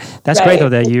that. That's right. Great though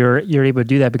that you're able to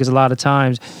do that, because a lot of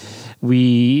times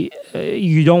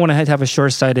you don't want to have a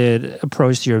short-sighted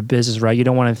approach to your business, right? You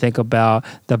don't want to think about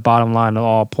the bottom line at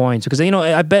all points, because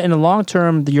I bet in the long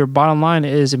term your bottom line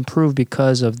is improved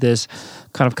because of this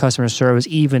kind of customer service,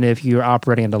 even if you're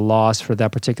operating at a loss for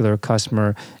that particular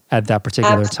customer at that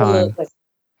particular time.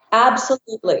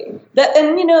 Absolutely.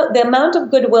 The amount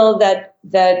of goodwill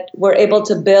that we're able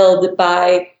to build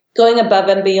by going above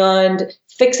and beyond,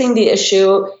 fixing the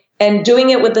issue, and doing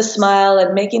it with a smile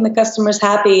and making the customers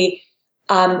happy.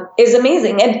 is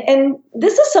amazing. And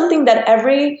this is something that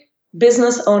every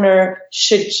business owner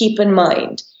should keep in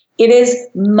mind. It is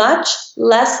much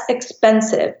less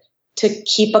expensive to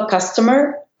keep a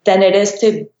customer than it is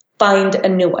to find a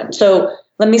new one. So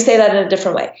let me say that in a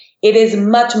different way. It is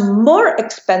much more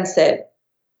expensive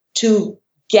to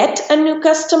get a new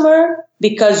customer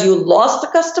because you lost a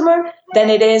customer than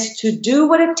it is to do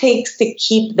what it takes to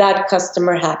keep that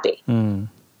customer happy.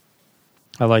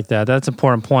 I like that. That's an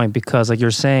important point because, like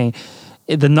you're saying,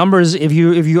 the numbers, if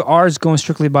you are going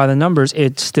strictly by the numbers,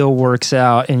 it still works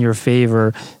out in your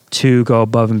favor to go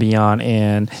above and beyond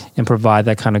and provide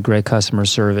that kind of great customer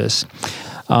service.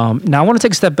 Now I want to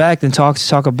take a step back and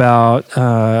talk about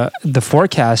the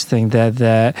forecasting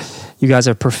that you guys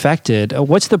have perfected.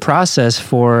 What's the process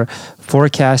for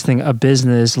forecasting a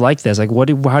business like this? Like,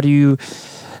 how do you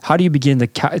begin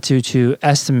to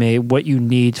estimate what you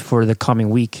need for the coming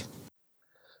week?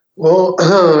 Well,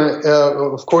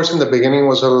 of course, in the beginning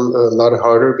was a lot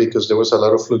harder because there was a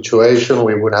lot of fluctuation.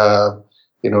 We would have,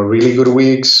 really good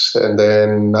weeks and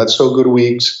then not so good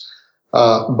weeks.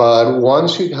 But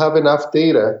once you have enough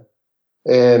data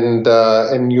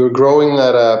and you're growing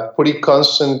at a pretty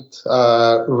constant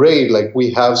rate, like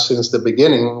we have since the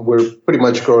beginning, we're pretty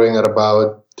much growing at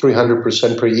about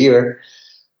 300% per year.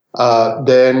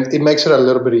 Then it makes it a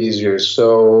little bit easier.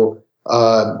 So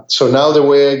now the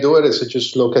way I do it is I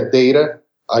just look at data.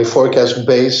 I forecast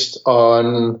based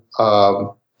on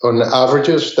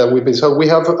averages that we've been selling. We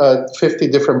have 50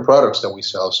 different products that we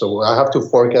sell, so I have to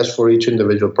forecast for each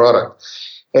individual product.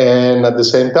 And at the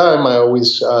same time, I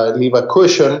always leave a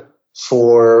cushion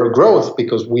for growth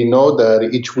because we know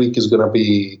that each week is going to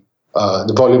be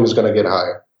the volume is going to get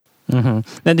higher. Mm-hmm.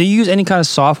 Now, do you use any kind of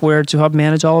software to help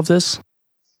manage all of this?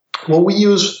 Well, we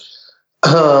use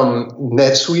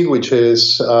NetSuite, which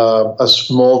is a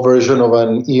small version of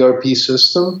an ERP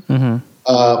system.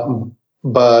 Mm-hmm.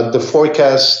 But the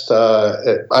forecast,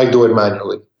 I do it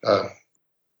manually.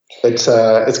 It's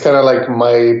kind of like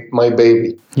my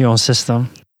baby. Your own system.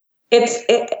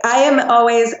 I am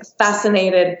always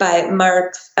fascinated by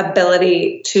Mark's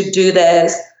ability to do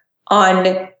this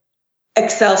on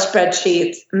Excel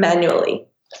spreadsheets manually.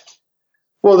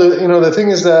 Well, the thing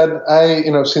is that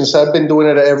since I've been doing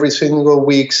it every single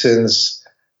week since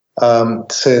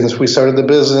we started the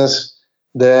business,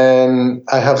 then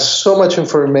I have so much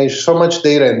information, so much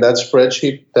data in that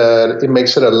spreadsheet that it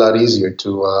makes it a lot easier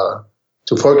to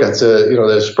forecast.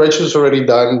 The spreadsheet is already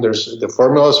done. The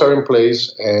formulas are in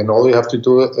place, and all you have to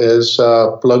do is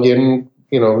plug in,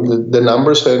 the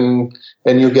numbers, and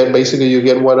you get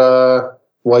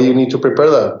what you need to prepare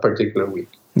that particular week.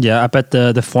 Yeah, I bet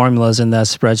the formulas in that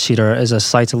spreadsheet is a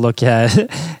sight to look at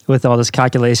with all those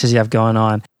calculations you have going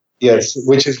on. Yes,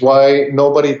 which is why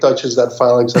nobody touches that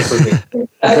file except for me.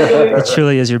 It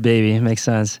truly is your baby. It makes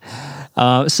sense.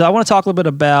 So I want to talk a little bit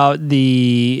about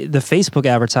the Facebook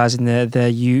advertising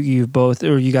that you both,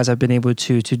 or you guys have been able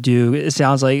to do. It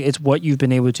sounds like it's what you've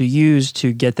been able to use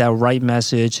to get that right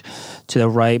message to the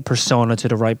right persona, to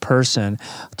the right person.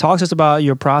 Talk to us about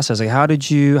your process. Like, how do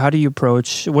you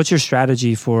approach? What's your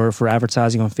strategy for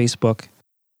advertising on Facebook?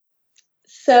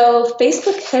 So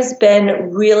Facebook has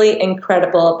been really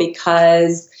incredible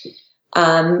because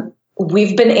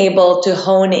we've been able to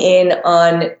hone in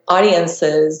on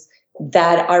audiences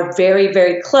that are very,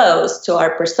 very close to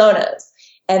our personas,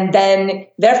 and then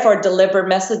therefore deliver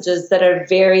messages that are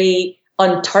very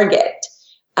on target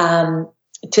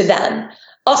to them.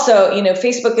 Also,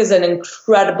 Facebook is an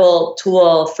incredible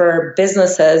tool for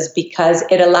businesses because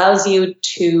it allows you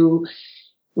to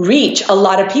reach a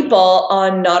lot of people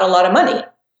on not a lot of money.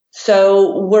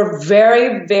 So we're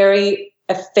very, very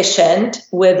efficient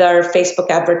with our Facebook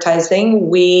advertising.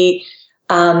 We're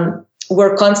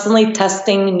constantly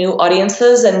testing new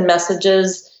audiences and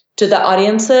messages to the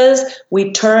audiences.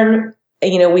 We turn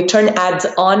ads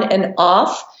on and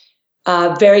off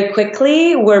very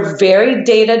quickly. We're very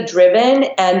data driven,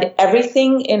 and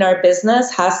everything in our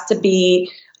business has to be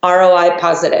ROI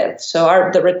positive.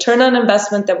 So the return on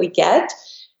investment that we get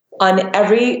on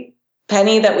every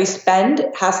penny that we spend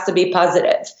has to be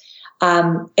positive.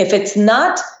 If it's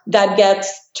not, that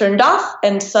gets turned off,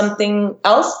 and something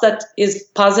else that is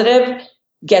positive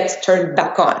gets turned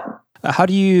back on. How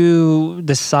do you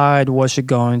decide what should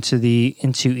go into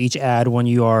each ad when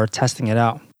you are testing it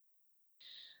out?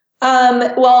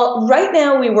 Well, right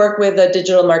now we work with a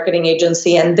digital marketing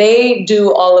agency, and they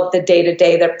do all of the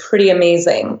day-to-day. They're pretty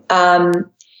amazing.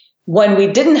 When we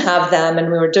didn't have them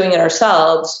and we were doing it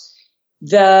ourselves,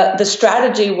 the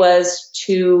strategy was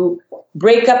to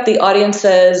break up the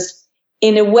audiences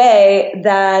in a way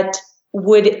that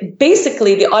would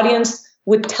basically, the audience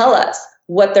would tell us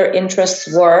what their interests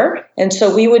were. And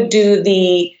so we would do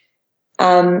the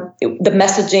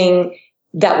messaging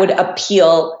that would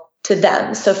appeal to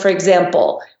them. So for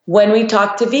example, when we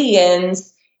talk to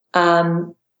vegans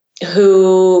when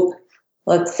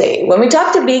we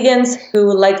talk to vegans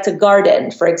who like to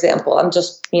garden, for example, I'm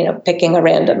just, picking a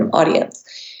random audience.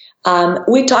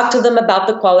 We talk to them about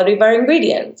the quality of our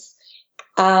ingredients.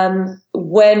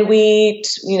 When we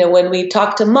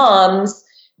talk to moms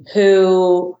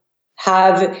who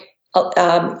have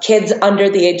kids under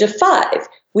the age of 5,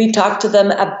 we talk to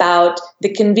them about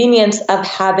the convenience of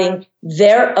having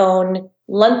their own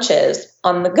lunches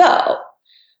on the go.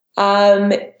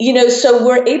 So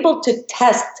we're able to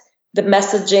test the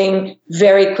messaging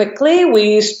very quickly.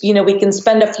 We can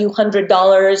spend a few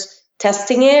 $100s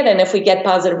testing it. And if we get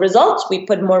positive results, we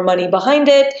put more money behind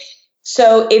it.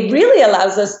 So it really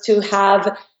allows us to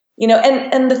have,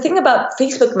 and the thing about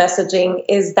Facebook messaging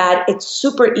is that it's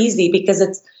super easy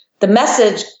because the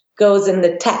message goes in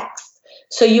the text.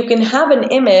 So you can have an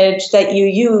image that you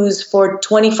use for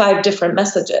 25 different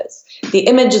messages. The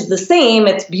image is the same.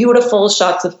 It's beautiful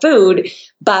shots of food,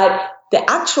 but the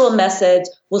actual message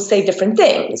will say different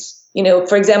things.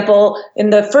 For example, in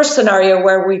the first scenario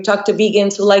where we talk to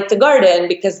vegans who like to garden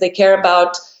because they care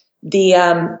about the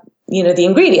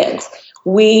ingredients,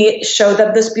 we show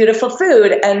them this beautiful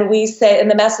food and we say, and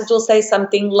the message will say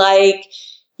something like,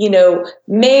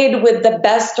 made with the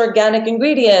best organic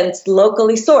ingredients,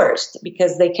 locally sourced,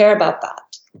 because they care about that.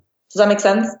 Does that make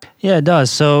sense? Yeah, it does.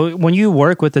 So when you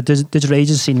work with the digital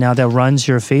agency now that runs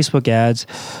your Facebook ads,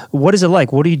 what is it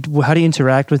like? How do you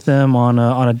interact with them on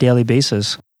a daily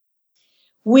basis?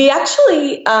 We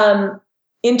actually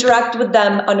interact with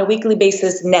them on a weekly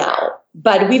basis now,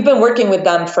 but we've been working with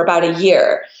them for about a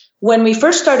year. When we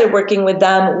first started working with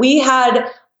them, we had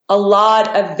a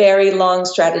lot of very long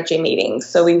strategy meetings.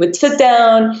 So we would sit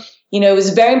down. It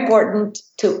was very important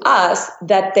to us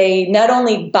that they not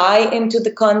only buy into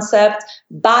the concept,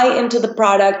 buy into the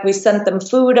product. We sent them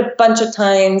food a bunch of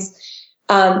times,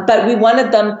 but we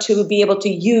wanted them to be able to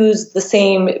use the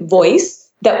same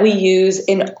voice that we use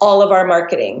in all of our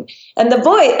marketing. And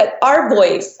our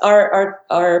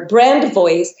brand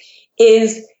voice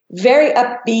is very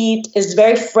upbeat, is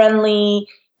very friendly.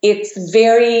 It's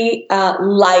very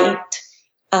light,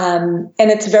 and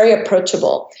it's very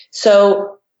approachable.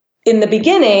 So in the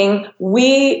beginning,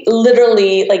 we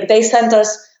literally, they sent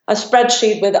us a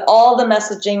spreadsheet with all the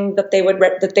messaging that they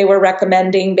were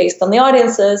recommending based on the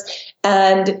audiences,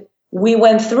 and we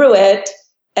went through it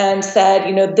and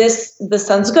said, this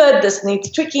sounds good, this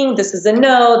needs tweaking, this is a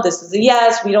no, this is a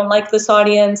yes, we don't like this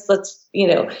audience, let's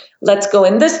go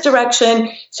in this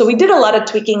direction. So we did a lot of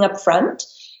tweaking up front.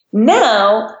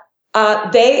 Now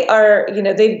they are,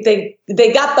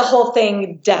 they got the whole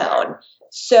thing down.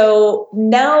 So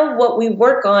now what we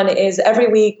work on is every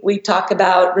week we talk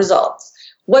about results.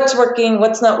 What's working,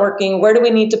 what's not working, where do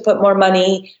we need to put more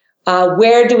money,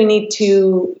 where do we need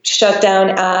to shut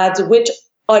down ads, which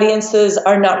audiences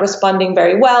are not responding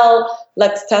very well.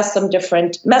 Let's test some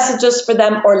different messages for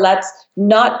them, or let's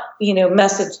not,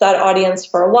 message that audience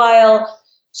for a while.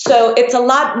 So it's a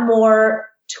lot more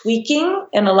tweaking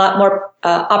and a lot more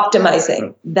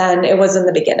optimizing than it was in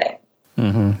the beginning.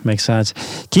 Mm-hmm. Makes sense.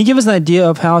 Can you give us an idea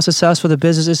of how successful the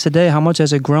business is today? How much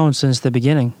has it grown since the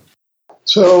beginning?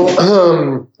 So,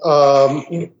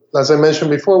 as I mentioned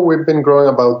before, we've been growing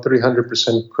about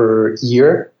 300% per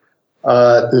year.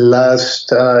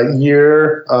 Last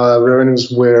year,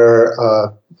 revenues were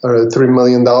 $3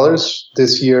 million.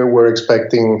 This year, we're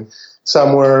expecting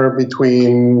somewhere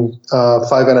between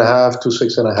 5.5 to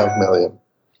 6.5 million.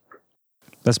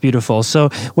 That's beautiful. So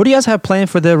what do you guys have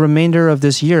planned for the remainder of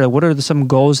this year? What are some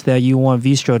goals that you want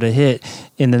Vistro to hit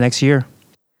in the next year?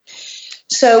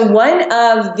 So one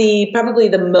of probably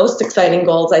the most exciting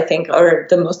goals, I think, or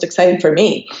the most exciting for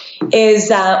me, is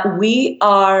that we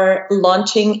are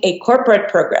launching a corporate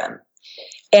program.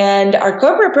 And our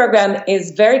corporate program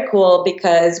is very cool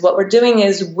because what we're doing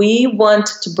is we want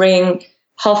to bring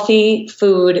healthy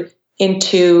food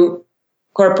into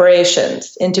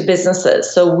corporations, into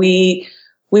businesses. So we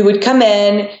would come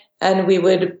in and we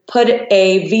would put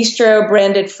a Vistro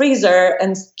branded freezer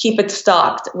and keep it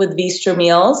stocked with Vistro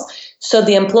meals. So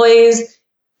the employees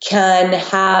can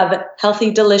have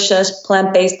healthy, delicious,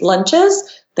 plant-based lunches.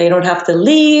 They don't have to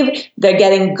leave. They're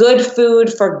getting good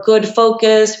food for good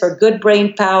focus, for good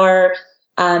brain power.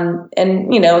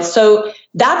 So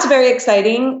that's very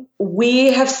exciting.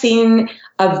 We have seen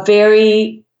a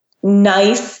very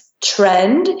nice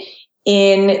trend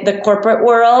in the corporate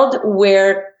world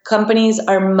where companies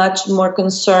are much more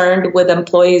concerned with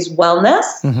employees' wellness.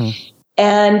 Mm-hmm.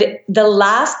 And the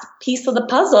last piece of the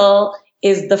puzzle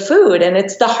is the food. And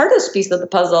it's the hardest piece of the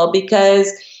puzzle,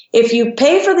 because if you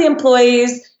pay for the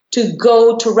employees to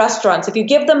go to restaurants, if you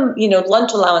give them,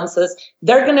 lunch allowances,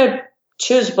 they're going to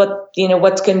choose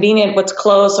what's convenient, what's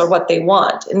close, or what they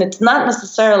want. And it's not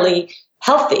necessarily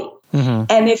healthy. Mm-hmm.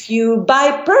 And if you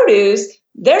buy produce,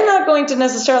 they're not going to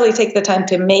necessarily take the time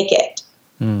to make it.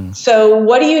 Mm. So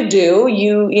what do?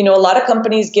 A lot of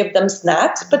companies give them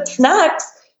snacks, but snacks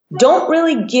don't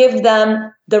really give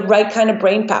them the right kind of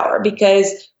brain power,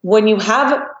 because when you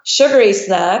have sugary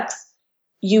snacks,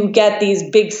 you get these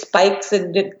big spikes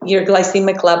in your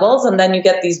glycemic levels, and then you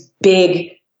get these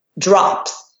big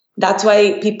drops. That's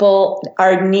why people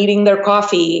are needing their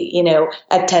coffee,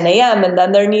 at 10 a.m. and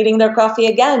then they're needing their coffee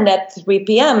again at 3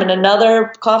 p.m. and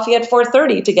another coffee at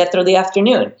 4:30 to get through the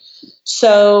afternoon.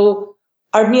 So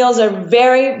our meals are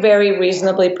very, very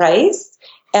reasonably priced.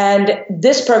 And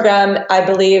this program, I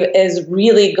believe, is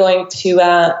really going to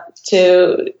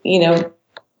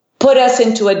put us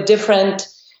into a different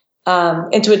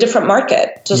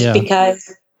market,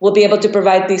 because we'll be able to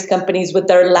provide these companies with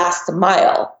their last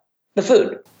mile, the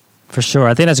food. For sure.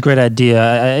 I think that's a great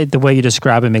idea. The way you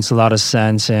describe it makes a lot of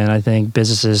sense. And I think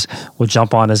businesses will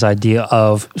jump on this idea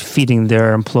of feeding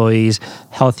their employees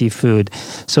healthy food.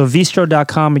 So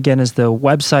Veestro.com, again, is the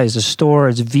website, is the store.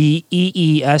 It's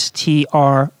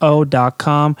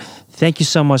VEESTRO.com. Thank you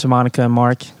so much, Monica and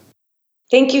Mark.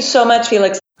 Thank you so much,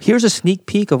 Felix. Here's a sneak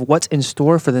peek of what's in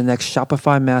store for the next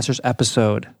Shopify Masters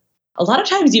episode. A lot of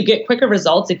times you get quicker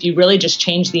results if you really just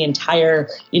change the entire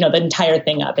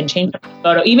thing up and change the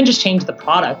photo, even just change the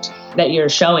product that you're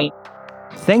showing.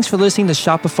 Thanks for listening to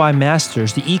Shopify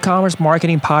Masters, the e-commerce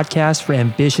marketing podcast for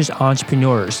ambitious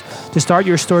entrepreneurs. To start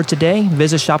your store today,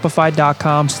 visit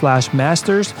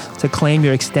shopify.com/masters to claim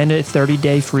your extended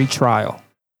 30-day free trial.